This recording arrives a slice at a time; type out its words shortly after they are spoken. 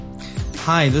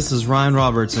Hi, this is Ryan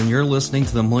Roberts, and you're listening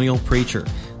to The Millennial Preacher,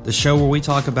 the show where we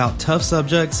talk about tough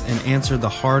subjects and answer the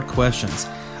hard questions.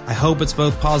 I hope it's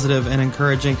both positive and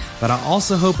encouraging, but I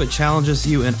also hope it challenges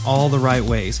you in all the right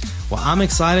ways. Well, I'm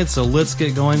excited, so let's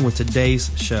get going with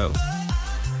today's show.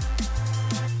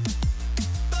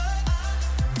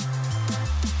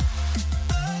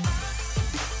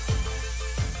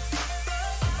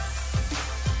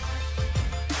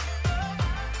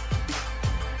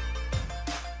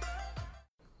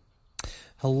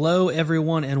 Hello,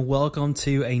 everyone, and welcome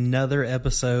to another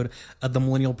episode of the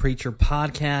Millennial Preacher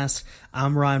Podcast.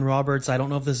 I'm Ryan Roberts. I don't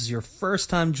know if this is your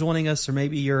first time joining us or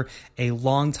maybe you're a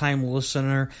longtime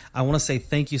listener. I want to say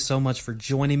thank you so much for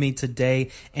joining me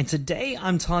today. And today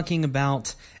I'm talking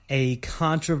about a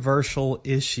controversial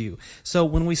issue. So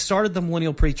when we started the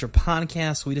Millennial Preacher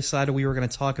Podcast, we decided we were going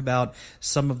to talk about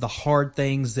some of the hard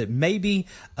things that maybe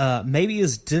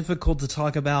is difficult to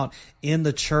talk about in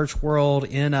the church world,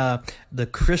 in the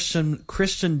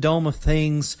Christendom of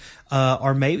things,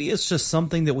 or maybe it's just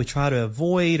something that we try to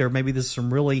avoid, or maybe there's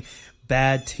some really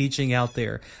bad teaching out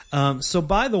there. So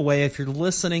by the way, if you're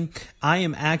listening, I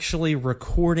am actually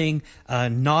recording,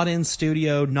 not in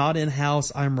studio, not in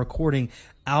house. I'm recording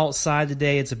outside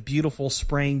today. It's a beautiful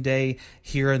spring day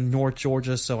here in North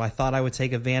Georgia, so I thought I would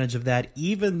take advantage of that.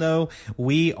 Even though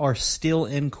we are still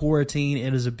in quarantine,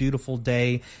 it is a beautiful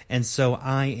day, and so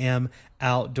I am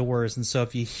outdoors. And so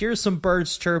if you hear some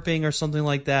birds chirping or something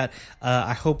like that,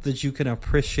 I hope that you can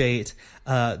appreciate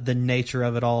the nature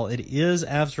of it all. It is,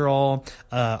 after all,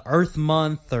 Earth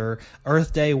Month or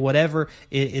Earth Day, whatever.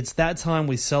 It's that time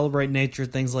we celebrate nature,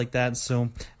 things like that. So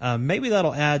maybe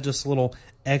that'll add just a little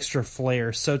extra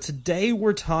flair. So today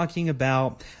we're talking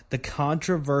about the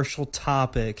controversial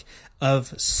topic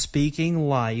of speaking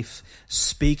life,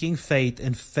 speaking faith,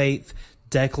 and faith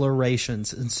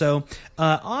declarations. And so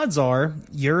odds are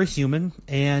you're a human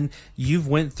and you've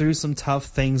went through some tough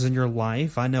things in your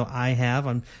life. I know I have.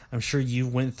 I'm sure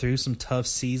you've went through some tough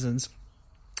seasons.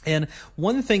 And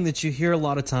one thing that you hear a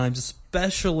lot of times,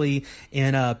 especially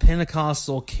in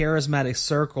Pentecostal charismatic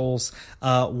circles,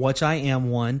 which I am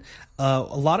one, a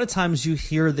lot of times you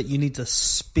hear that you need to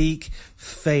speak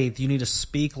faith, you need to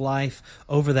speak life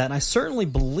over that. And I certainly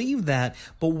believe that,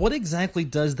 but what exactly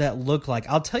does that look like?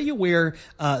 I'll tell you where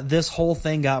this whole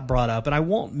thing got brought up, and I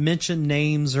won't mention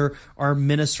names or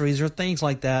ministries or things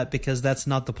like that because that's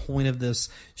not the point of this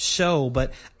show.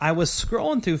 But I was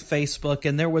scrolling through Facebook,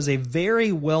 and there was a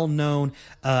very well-known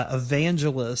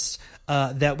evangelist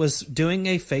that was doing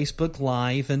a Facebook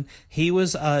Live, and he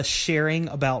was sharing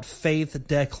about faith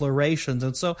declarations.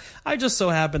 And so I just so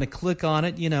happened to click on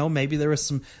it. You know, maybe there was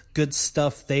some good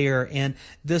stuff there. And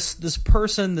this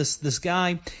person, this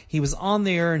guy, he was on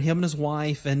there, and him and his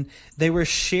wife, and they were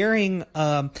sharing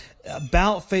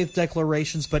about faith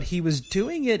declarations, but he was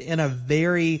doing it in a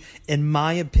very, in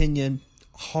my opinion,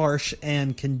 harsh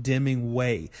and condemning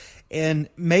way. And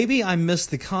maybe I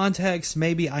missed the context.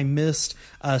 Maybe I missed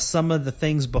some of the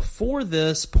things before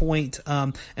this point.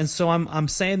 And so I'm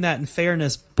saying that in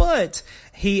fairness. But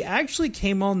he actually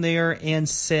came on there and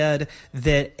said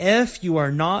that if you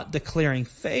are not declaring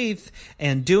faith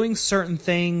and doing certain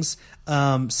things,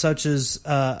 such as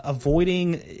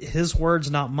avoiding, his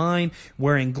words, not mine,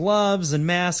 wearing gloves and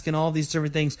masks and all these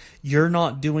different things, you're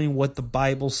not doing what the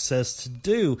Bible says to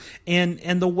do.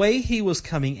 And the way he was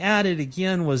coming at it,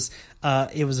 again, was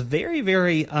it was very,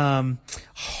 very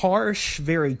harsh,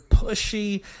 very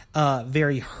pushy,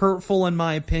 very hurtful, in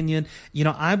my opinion. You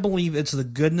know, I believe it's the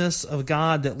goodness of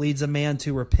God that leads a man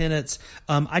to repentance.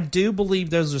 I do believe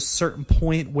there's a certain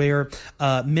point where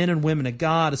men and women of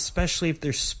God, especially if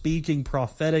they're speaking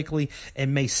prophetically, it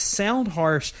may sound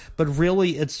harsh, but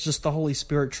really it's just the Holy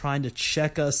Spirit trying to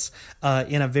check us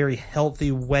in a very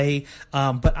healthy way.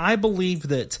 But I believe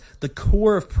that the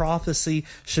core of prophecy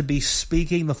should be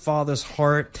speaking the Father's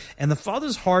heart, and the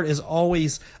Father's heart is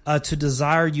always to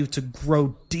desire you to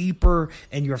grow deeper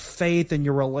in your faith and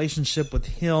your relationship with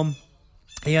Him.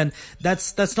 And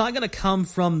that's not going to come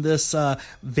from this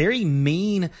very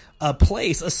mean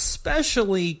place,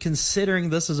 especially considering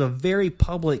this is a very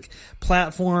public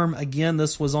platform. Again,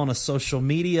 this was on a social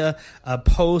media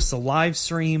post, a live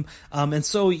stream. And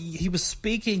so he was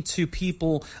speaking to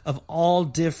people of all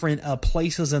different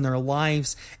places in their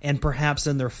lives and perhaps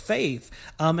in their faith.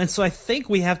 And so I think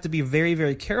we have to be very,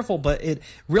 very careful, but it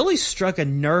really struck a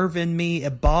nerve in me.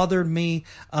 It bothered me.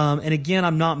 And again,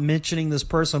 I'm not mentioning this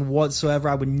person whatsoever.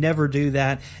 I would never do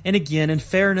that. And again, in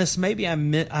fairness, maybe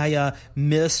I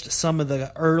missed some of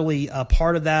the early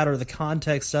part of that or the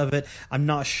context of it. I'm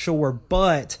not sure,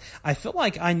 but I feel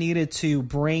like I needed to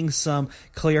bring some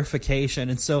clarification.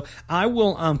 And so I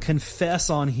will confess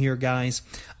on here, guys,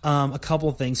 a couple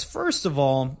of things. First of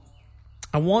all,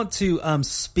 I want to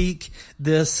speak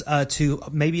this to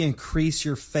maybe increase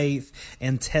your faith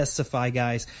and testify,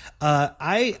 guys.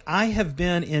 I have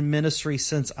been in ministry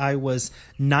since I was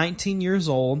 19 years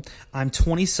old. I'm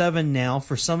 27 now.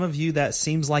 For some of you, that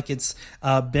seems like it's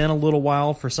been a little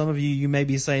while. For some of you, you may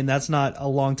be saying that's not a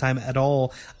long time at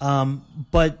all.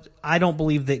 But I don't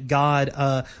believe that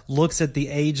God looks at the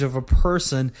age of a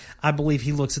person. I believe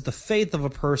He looks at the faith of a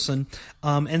person.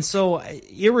 And so,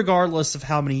 irregardless of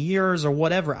how many years or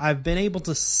whatever, I've been able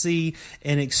to see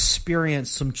and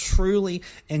experience some truly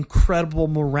incredible,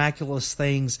 miraculous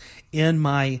things in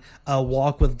my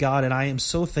walk with God, and I am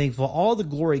so thankful. All the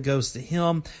glory goes to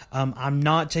Him. I'm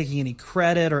not taking any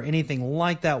credit or anything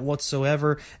like that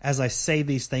whatsoever as I say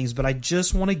these things, but I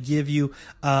just want to give you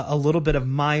a little bit of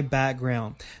my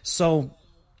background. So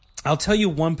I'll tell you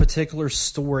one particular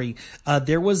story.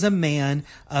 There was a man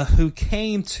who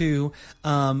came to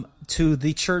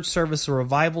the church service, a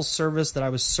revival service that I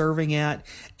was serving at,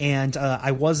 and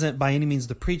I wasn't by any means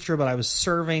the preacher, but I was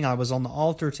serving. I was on the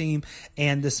altar team,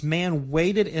 and this man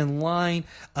waited in line.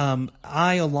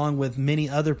 I, along with many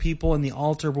other people in the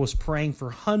altar, was praying for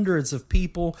hundreds of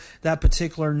people that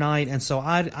particular night, and so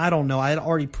I don't know. I had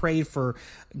already prayed for,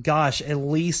 gosh, at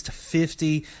least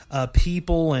 50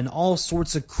 people, and all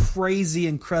sorts of crazy,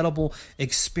 incredible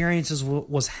experiences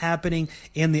was happening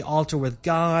in the altar with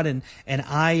God, and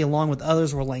I, along with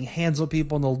others, were laying hands on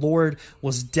people, and the Lord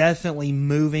was definitely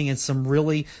moving in some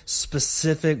really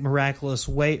specific, miraculous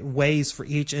ways for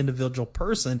each individual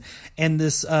person. And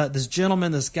this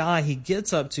gentleman, this guy, he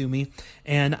gets up to me,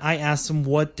 and I asked him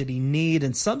what did he need.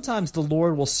 And sometimes the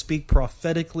Lord will speak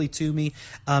prophetically to me,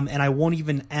 and I won't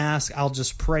even ask. I'll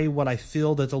just pray what I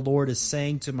feel that the Lord is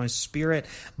saying to my spirit.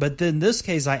 But then in this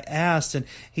case, I asked, and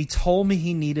he told me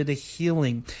he needed a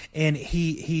healing, and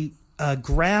he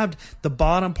grabbed the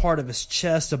bottom part of his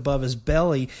chest above his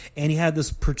belly, and he had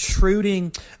this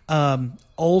protruding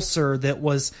ulcer that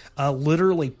was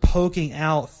literally poking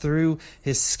out through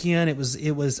his skin. It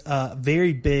was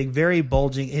very big, very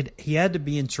bulging. He had to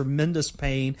be in tremendous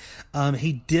pain.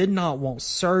 He did not want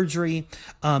surgery.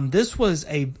 This was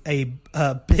a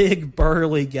big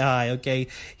burly guy. Okay,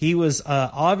 he was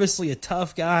obviously a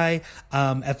tough guy.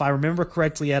 If I remember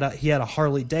correctly, he had a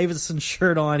Harley Davidson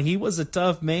shirt on. He was a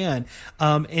tough man.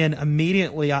 And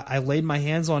immediately I laid my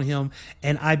hands on him,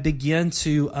 and I began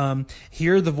to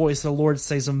hear the voice of the Lord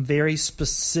say some very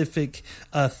specific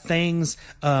things.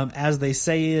 As they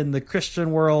say in the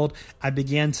Christian world, I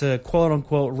began to, quote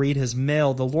unquote, read his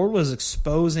mail. The Lord was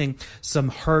exposing some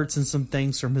hurts and some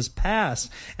things from his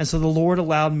past. And so the Lord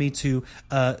allowed me to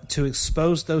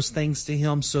expose those things to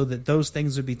him so that those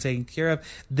things would be taken care of.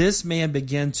 This man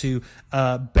began to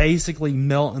basically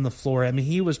melt in the floor. I mean,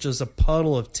 he was just a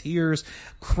puddle of tears,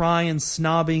 crying,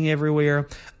 snobbing everywhere.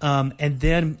 And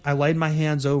then I laid my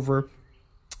hands over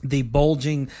the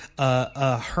bulging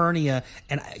hernia,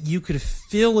 and you could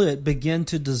feel it begin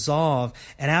to dissolve.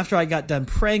 And after I got done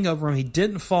praying over him, he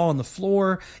didn't fall on the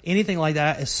floor, anything like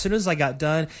that. As soon as I got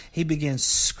done, he began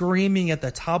screaming at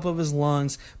the top of his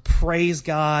lungs, "Praise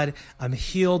God, I'm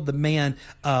healed." The man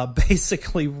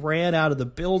basically ran out of the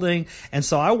building. And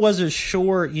so I wasn't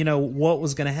sure, what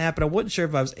was going to happen. I wasn't sure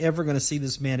if I was ever going to see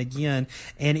this man again.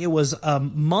 And it was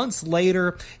months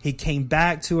later, he came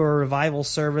back to a revival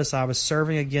service. I was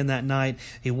serving again that night.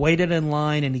 He waited in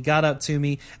line, and he got up to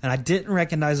me, and I didn't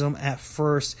recognize him at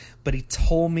first, but he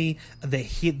told me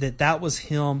that that was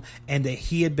him, and that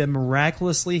he had been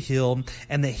miraculously healed,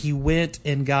 and that he went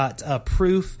and got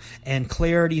proof and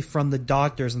clarity from the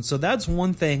doctors. And so that's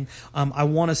one thing I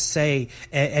want to say.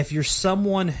 If you're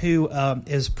someone who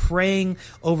is praying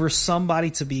over somebody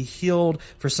to be healed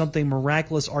for something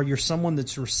miraculous, or you're someone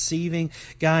that's receiving,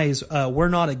 guys, we're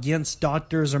not against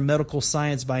doctors or medical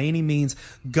science by any means.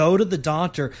 Go to the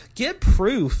doctor. Get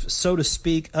proof, so to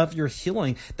speak, of your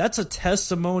healing. That's a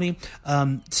testimony.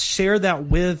 Share that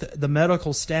with the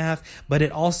medical staff, but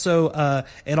it also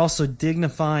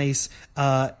dignifies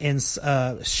and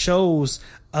shows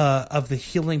of the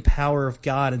healing power of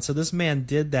God. And so this man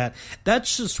did that.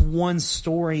 That's just one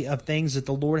story of things that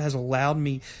the Lord has allowed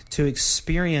me to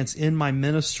experience in my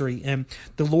ministry. And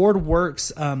the Lord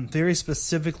works very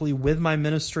specifically with my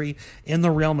ministry in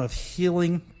the realm of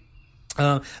healing.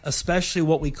 especially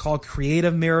what we call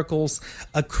creative miracles.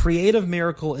 A creative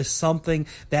miracle is something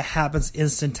that happens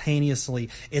instantaneously.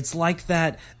 It's like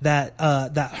that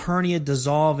hernia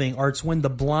dissolving, or it's when the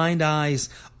blind eyes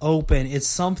open. It's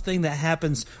something that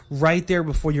happens right there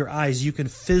before your eyes. You can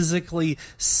physically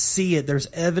see it. There's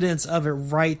evidence of it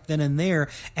right then and there.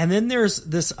 And then there's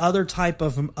this other type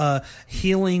of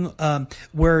healing,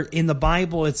 where in the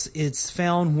Bible it's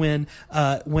found when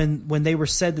they were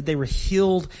said that they were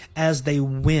healed as they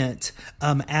went,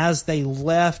 as they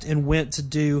left and went to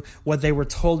do what they were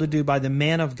told to do by the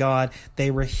man of God. They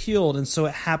were healed, and so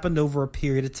it happened over a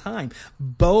period of time.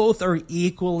 Both are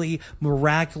equally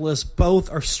miraculous.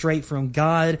 Both are straight from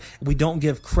God. We don't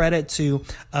give credit to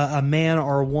a man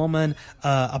or a woman,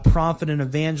 a prophet, an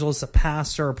evangelist, a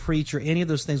pastor, a preacher, any of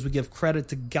those things. We give credit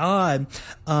to God.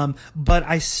 But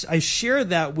I share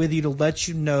that with you to let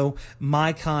you know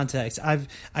my context.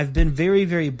 I've been very,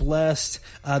 very blessed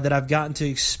that I've gotten to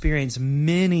experience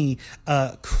many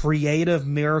creative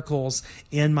miracles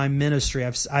in my ministry.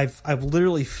 I've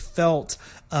literally felt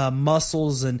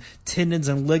muscles and tendons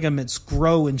and ligaments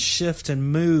grow and shift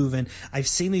and move, and I've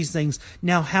seen these things.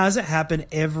 Now, has it happened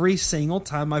every single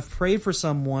time I've prayed for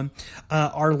someone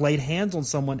or laid hands on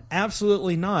someone?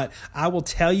 Absolutely not. I will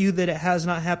tell you that it has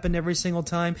not happened every single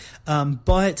time,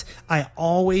 but I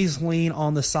always lean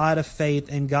on the side of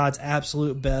faith and God's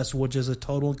absolute best, which is a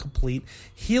total and complete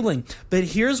healing. But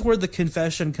here's where the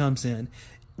confession comes in.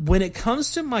 When it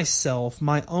comes to myself,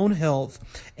 my own health,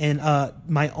 and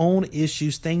my own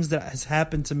issues, things that has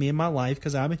happened to me in my life,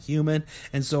 because I'm a human,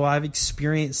 and so I've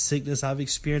experienced sickness, I've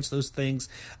experienced those things.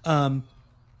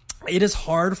 It is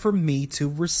hard for me to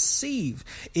receive.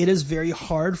 It is very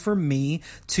hard for me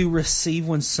to receive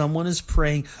when someone is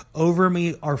praying over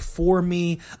me or for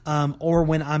me, or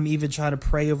when I'm even trying to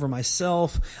pray over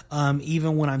myself,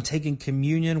 even when I'm taking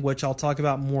communion, which I'll talk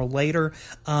about more later.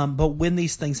 But when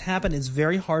these things happen, it's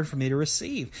very hard for me to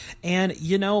receive. And,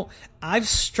 I've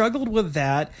struggled with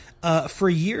that for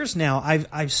years now.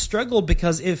 I've struggled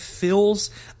because it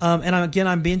feels, and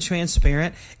I'm being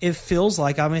transparent, it feels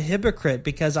like I'm a hypocrite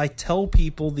because I tell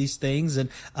people these things, and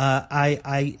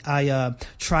I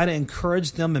try to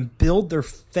encourage them and build their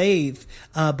faith,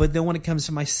 but then when it comes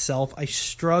to myself, I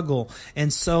struggle.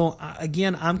 And so,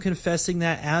 again, I'm confessing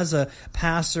that as a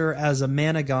pastor, as a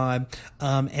man of God,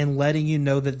 and letting you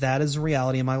know that is a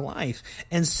reality in my life.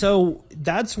 And so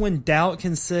that's when doubt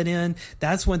can set in.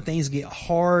 That's when things get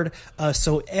hard.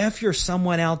 So if you're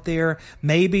someone out there,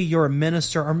 maybe you're a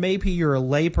minister, or maybe you're a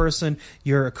layperson,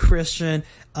 you're a Christian,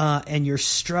 and you're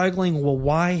struggling, well,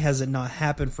 why has it not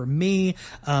happened for me?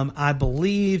 I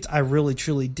believed, I really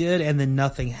truly did, and then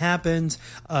nothing happened,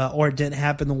 or it didn't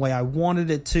happen the way I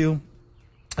wanted it to.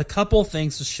 A couple of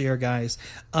things to share, guys.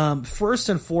 First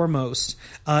and foremost,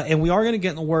 and we are going to get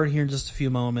in the word here in just a few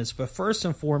moments, but first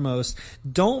and foremost,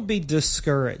 don't be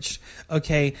discouraged,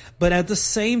 okay? But at the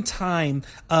same time,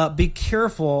 be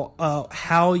careful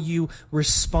how you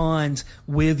respond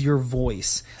with your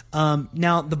voice.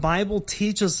 Now, the Bible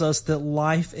teaches us that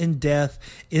life and death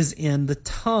is in the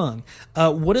tongue.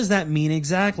 What does that mean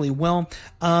exactly? Well,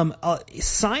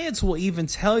 science will even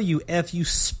tell you if you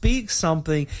speak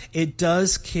something, it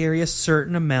does carry a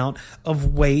certain amount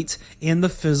of weight in the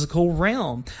physical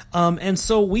realm. And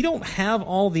so we don't have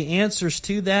all the answers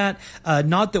to that.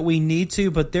 Not that we need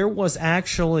to, but there was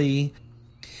actually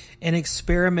an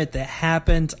experiment that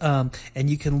happened, and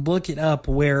you can look it up,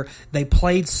 where they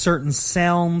played certain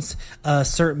sounds,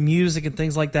 certain music and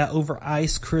things like that over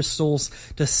ice crystals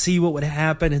to see what would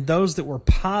happen. And those that were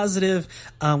positive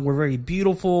were very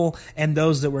beautiful, and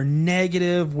those that were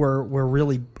negative were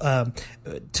really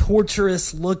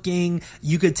torturous looking.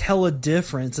 You could tell a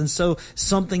difference, and so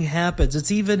something happens.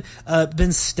 It's even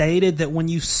been stated that when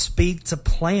you speak to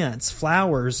plants,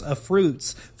 flowers,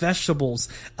 fruits, vegetables,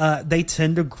 they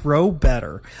tend to grow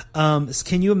better.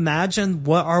 Can you imagine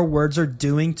what our words are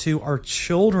doing to our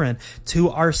children,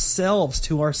 to ourselves,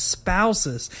 to our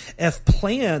spouses? If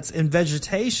plants and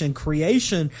vegetation,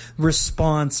 creation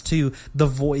responds to the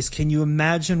voice, can you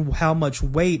imagine how much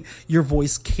weight your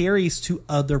voice carries to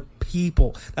other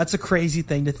people? That's a crazy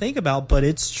thing to think about, but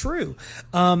it's true.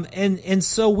 And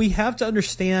so we have to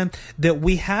understand that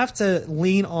we have to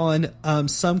lean on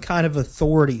some kind of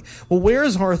authority. Well, where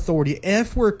is our authority?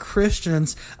 If we're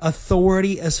Christians,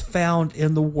 Authority is found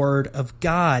in the Word of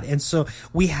God. And so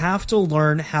we have to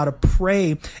learn how to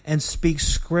pray and speak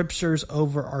scriptures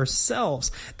over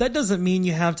ourselves. That doesn't mean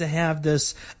you have to have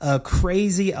this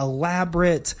crazy,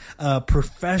 elaborate,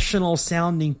 professional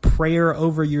sounding prayer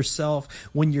over yourself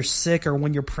when you're sick, or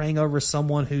when you're praying over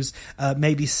someone who's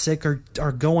maybe sick or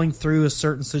going through a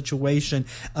certain situation.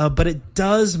 But it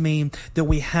does mean that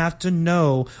we have to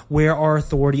know where our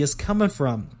authority is coming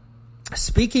from.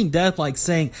 Speaking death, like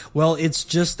saying, well, it's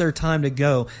just their time to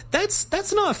go.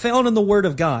 That's not found in the Word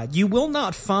of God. You will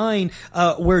not find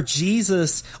where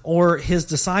Jesus or his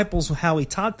disciples, how he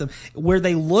taught them, where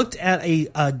they looked at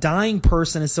a dying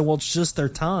person and said, well, it's just their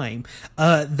time.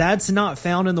 That's not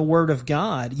found in the Word of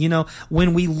God. You know,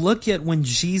 when we look at when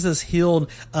Jesus healed,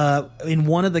 in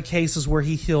one of the cases where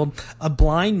he healed a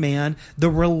blind man, the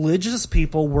religious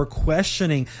people were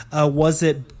questioning, was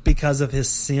it because of his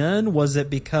sin? Was it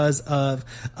because of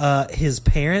his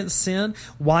parents' sin?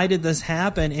 Why did this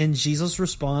happen? And Jesus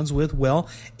responds with, well,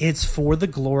 it's for the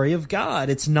glory of God.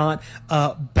 It's not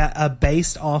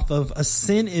based off of a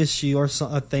sin issue or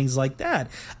things like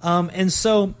that. And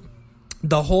so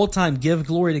the whole time, give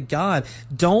glory to God.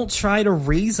 Don't try to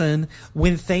reason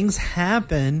when things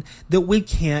happen that we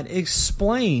can't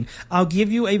explain. I'll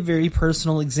give you a very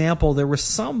personal example. There was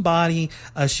somebody,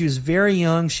 she was very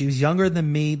young. She was younger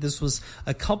than me. This was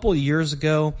a couple of years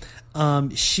ago.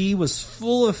 She was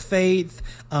full of faith,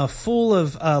 full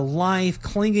of life,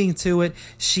 clinging to it.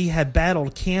 She had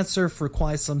battled cancer for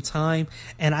quite some time,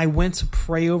 and I went to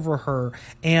pray over her.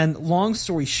 And long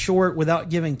story short, without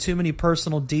giving too many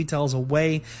personal details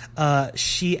away,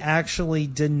 she actually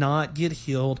did not get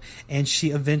healed, and she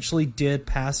eventually did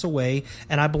pass away,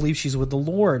 and I believe she's with the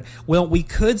Lord. Well, we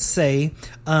could say,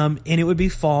 and it would be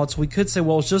false, we could say,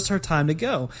 well, it's just her time to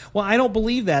go. Well, I don't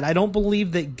believe that. I don't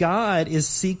believe that God is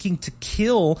seeking to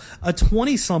kill a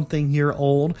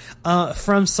 20-something-year-old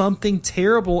from something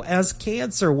terrible as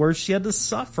cancer, where she had to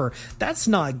suffer. That's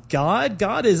not God.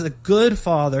 God is a good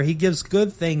Father. He gives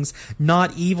good things,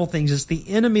 not evil things. It's the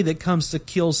enemy that comes to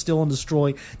kill, steal, and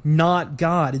destroy, not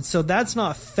God. And so that's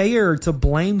not fair to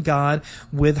blame God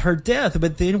with her death.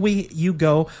 But then you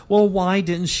go, well, why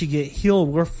didn't she get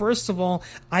healed? Well, first of all,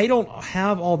 I don't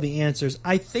have all the answers.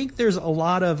 I think there's a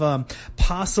lot of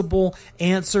possible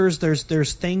answers.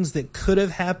 There's things that could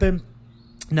have happened.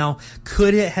 Now,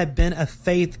 could it have been a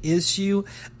faith issue?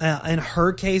 In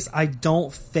her case, I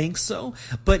don't think so.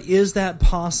 But is that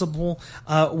possible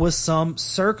with some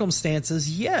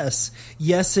circumstances? Yes.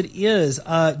 Yes, it is.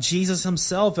 Jesus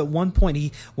himself, at one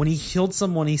point, when he healed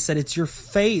someone, he said, it's your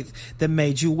faith that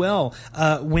made you well.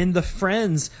 When the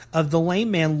friends of the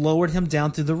lame man lowered him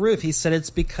down through the roof, he said, it's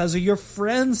because of your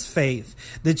friend's faith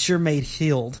that you're made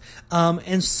healed.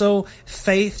 And so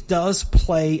faith does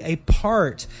play a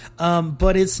part.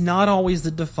 But it's not always the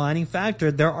defining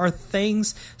factor. There are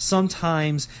things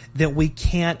sometimes that we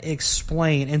can't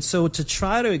explain. And so to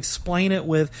try to explain it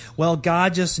with, well,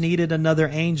 God just needed another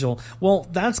angel. Well,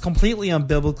 that's completely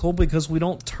unbiblical, because we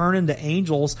don't turn into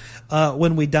angels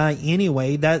when we die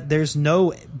anyway. That there's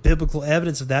no biblical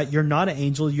evidence of that. You're not an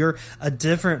angel. You're a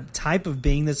different type of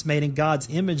being that's made in God's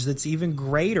image that's even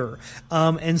greater.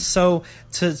 And so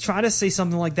to try to say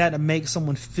something like that to make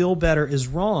someone feel better is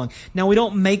wrong. Now, we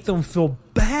don't make them feel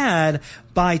bad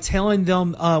by telling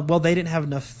them, well, they didn't have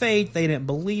enough faith, they didn't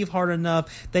believe hard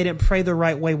enough, they didn't pray the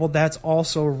right way. Well, that's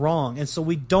also wrong. And so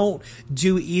we don't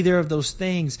do either of those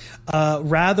things.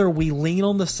 Rather, we lean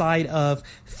on the side of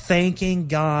thanking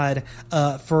God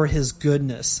for his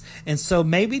goodness. And so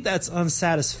maybe that's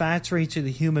unsatisfactory to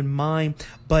the human mind,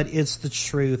 but it's the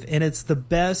truth. And it's the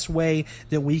best way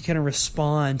that we can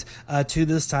respond to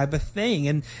this type of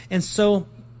thing. And so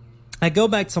I go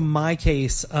back to my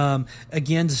case,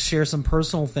 again, to share some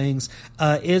personal things.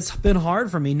 It's been hard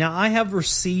for me. Now, I have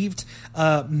received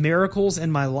miracles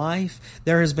in my life.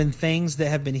 There has been things that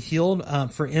have been healed.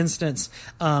 For instance,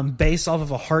 based off of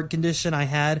a heart condition I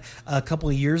had a couple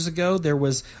of years ago, there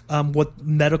was what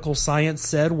medical science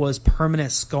said was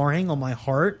permanent scarring on my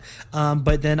heart.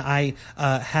 But then I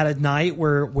had a night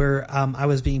where I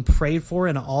was being prayed for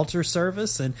in an altar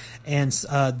service, and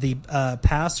the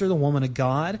pastor, the woman of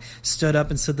God, stood up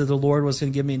and said that the Lord was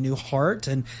going to give me a new heart.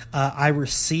 And I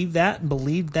received that and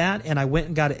believed that. And I went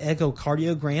and got an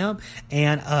echocardiogram.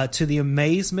 And to the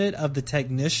amazement of the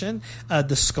technician,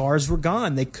 the scars were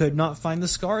gone. They could not find the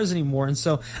scars anymore. And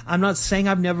so I'm not saying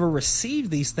I've never received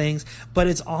these things, but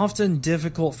it's often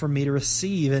difficult for me to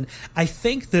receive. And I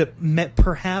think that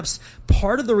perhaps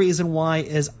part of the reason why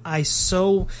is I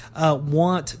so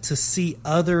want to see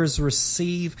others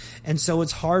receive. And so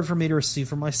it's hard for me to receive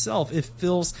for myself. It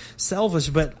feels selfish,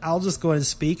 but I'll just go ahead and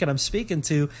speak, and I'm speaking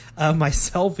to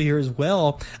myself here as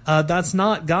well. That's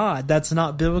not God. That's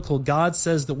not biblical. God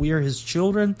says that we are his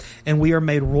children, and we are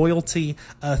made royalty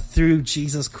through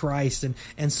Jesus Christ.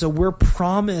 And so we're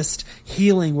promised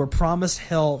healing. We're promised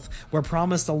health. We're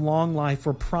promised a long life.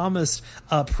 We're promised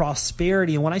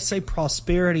prosperity. And when I say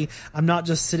prosperity, I'm not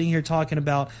just sitting here talking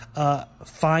about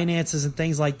finances and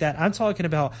things like that. I'm talking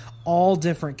about all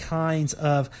different kinds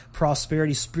of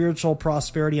prosperity, spiritual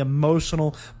prosperity,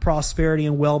 emotional prosperity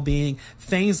and well-being,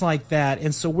 things like that.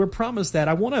 And so we're promised that.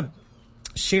 I want to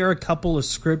share a couple of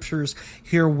scriptures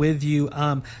here with you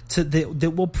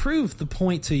that will prove the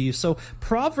point to you. So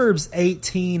Proverbs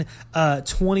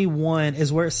 18:21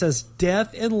 is where it says,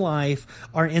 "Death and life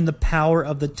are in the power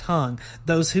of the tongue.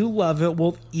 Those who love it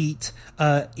will eats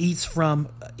its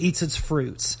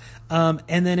fruits."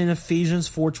 And then in Ephesians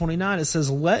 4:29, it says,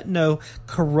 "Let no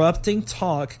corrupting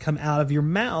talk come out of your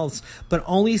mouths, but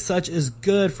only such as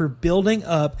good for building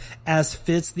up as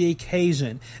fits the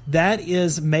occasion. That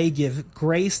is, may give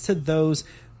grace to those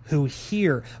who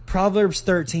hear." Proverbs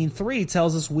 13:3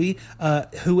 tells us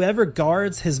whoever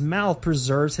guards his mouth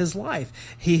preserves his life.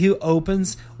 He who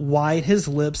opens wide his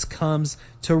lips comes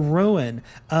to ruin.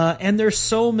 And there's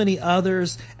so many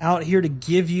others out here to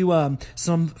give you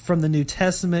some from the New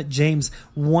Testament. James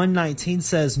 1:19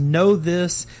 says, "Know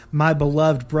this, my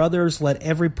beloved brothers, let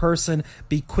every person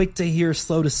be quick to hear,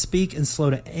 slow to speak, and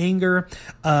slow to anger."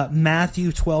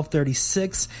 Matthew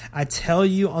 12:36, "I tell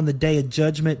you, on the day of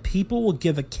judgment, people will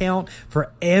give account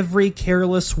for every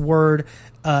careless word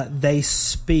they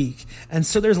speak." And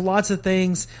so there's lots of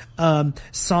things.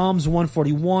 Psalms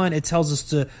 141, it tells us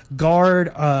to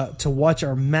guard, to watch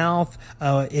our mouth.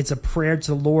 It's a prayer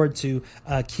to the Lord to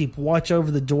keep watch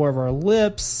over the door of our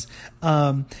lips.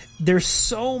 There's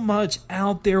so much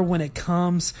out there when it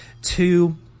comes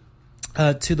to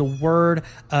the word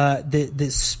that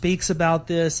speaks about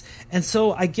this. And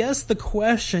so I guess the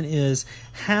question is,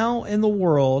 how in the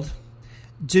world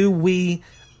do we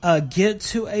get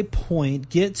to a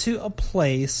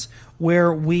place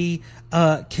where we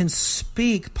can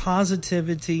speak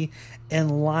positivity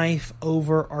and life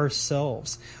over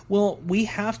ourselves? Well, we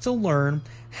have to learn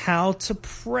how to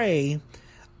pray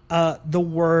the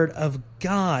word of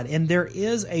God. And there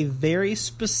is a very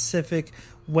specific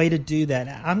way to do that.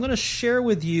 I'm going to share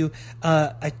with you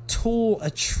a tool, a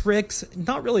trick,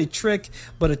 not really a trick,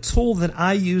 but a tool that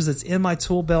I use that's in my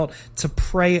tool belt to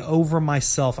pray over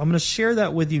myself. I'm going to share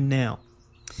that with you now.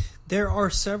 There are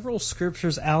several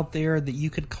scriptures out there that you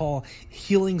could call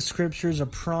healing scriptures or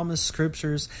promise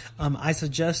scriptures. I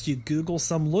suggest you Google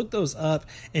some, look those up,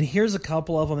 and here's a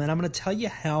couple of them, and I'm going to tell you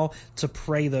how to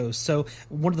pray those. So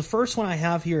the first one I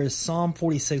have here is Psalm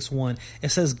 46:1. It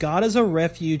says, "God is a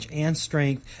refuge and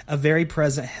strength, a very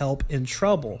present help in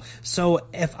trouble." So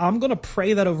if I'm going to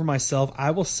pray that over myself,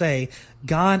 I will say,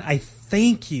 "God, I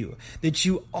thank you that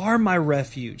you are my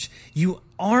refuge. You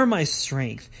are my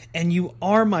strength, and you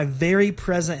are my very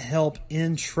present help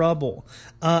in trouble."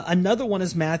 Another one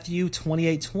is Matthew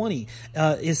 28:20.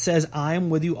 It says, "I am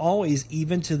with you always,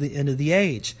 even to the end of the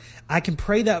age." I can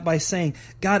pray that by saying,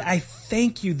 "God, I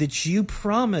thank you that you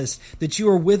promised that you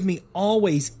are with me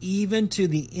always, even to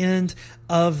the end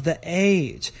of the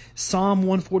age." Psalm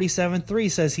 147:3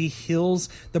 says he heals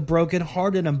the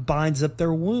brokenhearted and binds up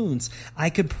their wounds. I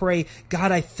could pray,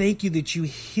 "God, I thank you that you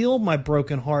heal my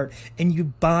broken heart and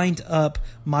you bind up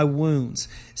my wounds."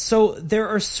 So there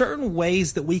are certain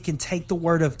ways that we can take the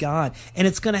word of God, and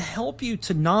it's going to help you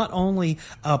to not only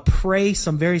pray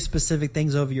some very specific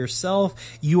things over yourself,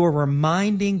 you are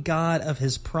reminding God of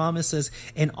his promises,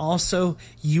 and also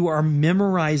you are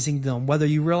memorizing them, whether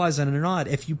you realize it or not.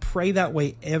 If you pray that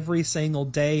way every single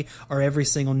day or every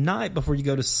single night before you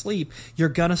go to sleep, you're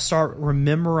going to start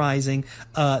memorizing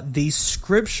these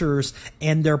scriptures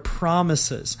and their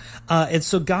promises. And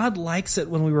so God likes it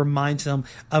when we remind him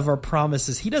of our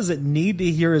promises. He doesn't need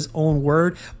to hear his own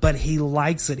word, but he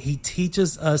likes it. He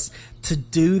teaches us to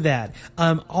do that.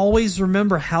 Always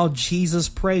remember how Jesus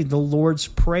prayed, the Lord's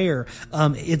Prayer.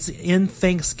 It's in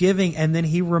thanksgiving, and then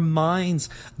he reminds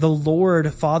the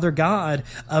Lord, Father God,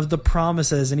 of the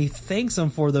promises, and he thanks him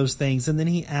for those things, and then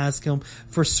he asks him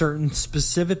for certain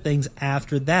specific things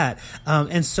after that.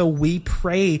 And so we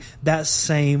pray that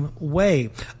same way.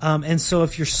 And so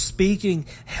if you're speaking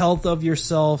health of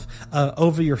yourself,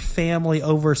 over your family,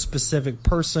 over a specific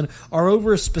person, or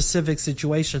over a specific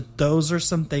situation, those are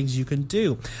some things you can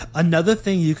do. Another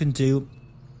thing you can do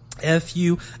If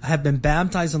you have been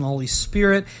baptized in the Holy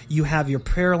Spirit, you have your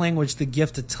prayer language, the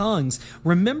gift of tongues.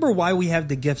 Remember why we have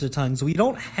the gift of tongues. We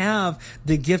don't have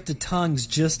the gift of tongues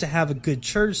just to have a good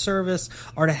church service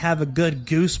or to have a good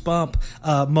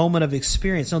goosebump moment of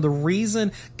experience. No, the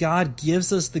reason God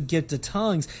gives us the gift of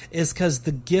tongues is because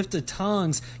the gift of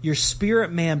tongues, your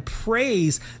spirit man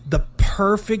prays the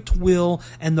perfect will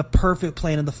and the perfect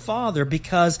plan of the Father,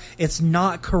 because it's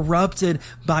not corrupted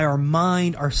by our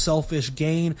mind, our selfish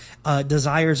gain,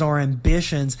 desires, our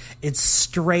ambitions. It's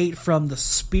straight from the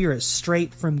Spirit,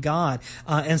 straight from God.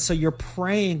 And so you're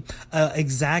praying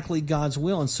exactly God's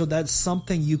will. And so that's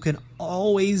something you can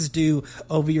always do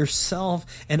over yourself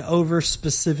and over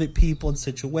specific people and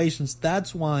situations.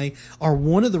 That's why, or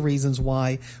one of the reasons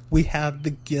why, we have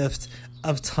the gift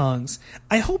of tongues.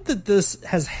 I hope that this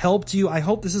has helped you. I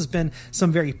hope this has been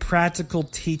some very practical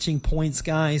teaching points,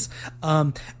 guys.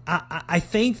 I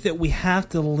think that we have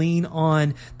to lean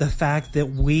on the fact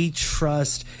that we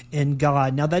trust in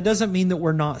God. Now, that doesn't mean that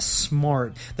we're not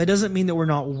smart. That doesn't mean that we're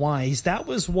not wise. That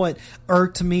was what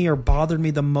irked me or bothered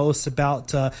me the most about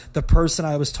the person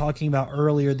I was talking about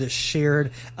earlier that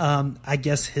shared, I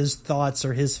guess, his thoughts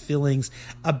or his feelings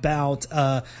about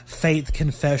faith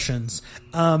confessions.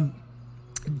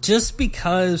 Just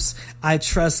because I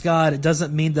trust God, it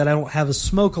doesn't mean that I don't have a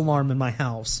smoke alarm in my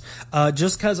house.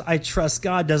 Just because I trust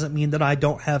God doesn't mean that I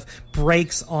don't have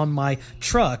brakes on my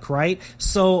truck, right?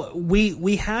 So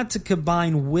we have to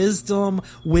combine wisdom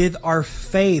with our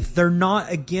faith. They're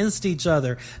not against each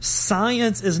other.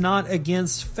 Science is not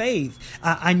against faith.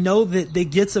 I know that it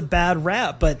gets a bad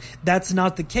rap, but that's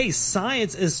not the case.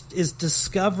 Science is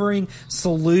discovering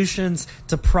solutions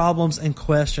to problems and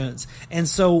questions. And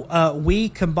so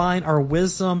we combine our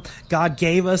wisdom. God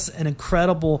gave us an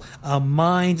incredible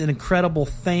mind, an incredible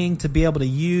thing to be able to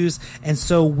use. And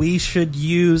so we should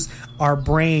use our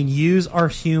brain, use our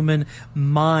human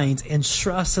mind, and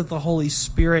trust that the Holy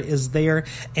Spirit is there.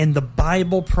 And the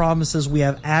Bible promises we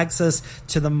have access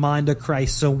to the mind of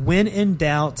Christ. So when in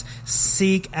doubt,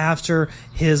 seek after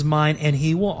His mind, and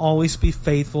He will always be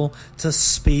faithful to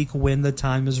speak when the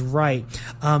time is right.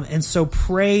 And so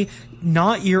pray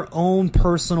not your own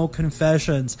personal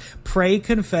confessions. Pray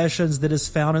confessions that is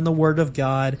found in the Word of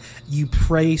God. You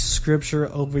pray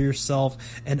Scripture over yourself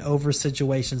and over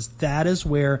situations. That is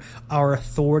where our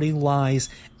authority lies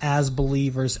as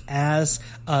believers, as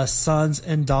sons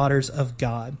and daughters of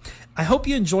God. I hope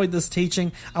you enjoyed this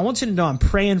teaching. I want you to know I'm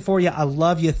praying for you. I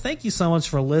love you. Thank you so much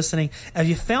for listening. If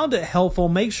you found it helpful,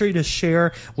 make sure to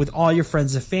share with all your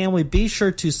friends and family. Be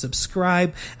sure to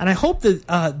subscribe. And I hope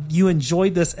that you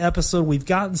enjoyed this episode. We've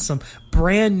gotten some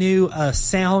brand new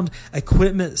sound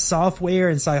equipment software,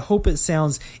 and so I hope it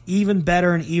sounds even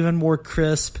better and even more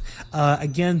crisp.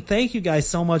 Again, thank you guys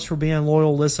so much for being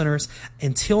loyal listeners.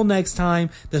 Until next time,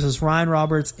 this is Ryan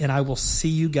Roberts, and I will see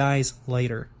you guys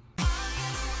later.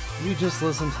 You just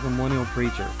listened to The Millennial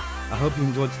Preacher. I hope you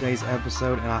enjoyed today's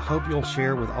episode, and I hope you'll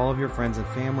share with all of your friends and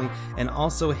family, and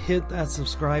also hit that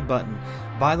subscribe button.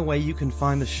 By the way, you can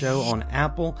find the show on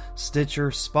Apple,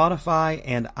 Stitcher, Spotify,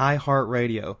 and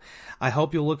iHeartRadio. I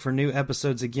hope you'll look for new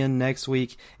episodes again next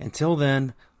week. Until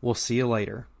then, we'll see you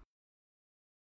later.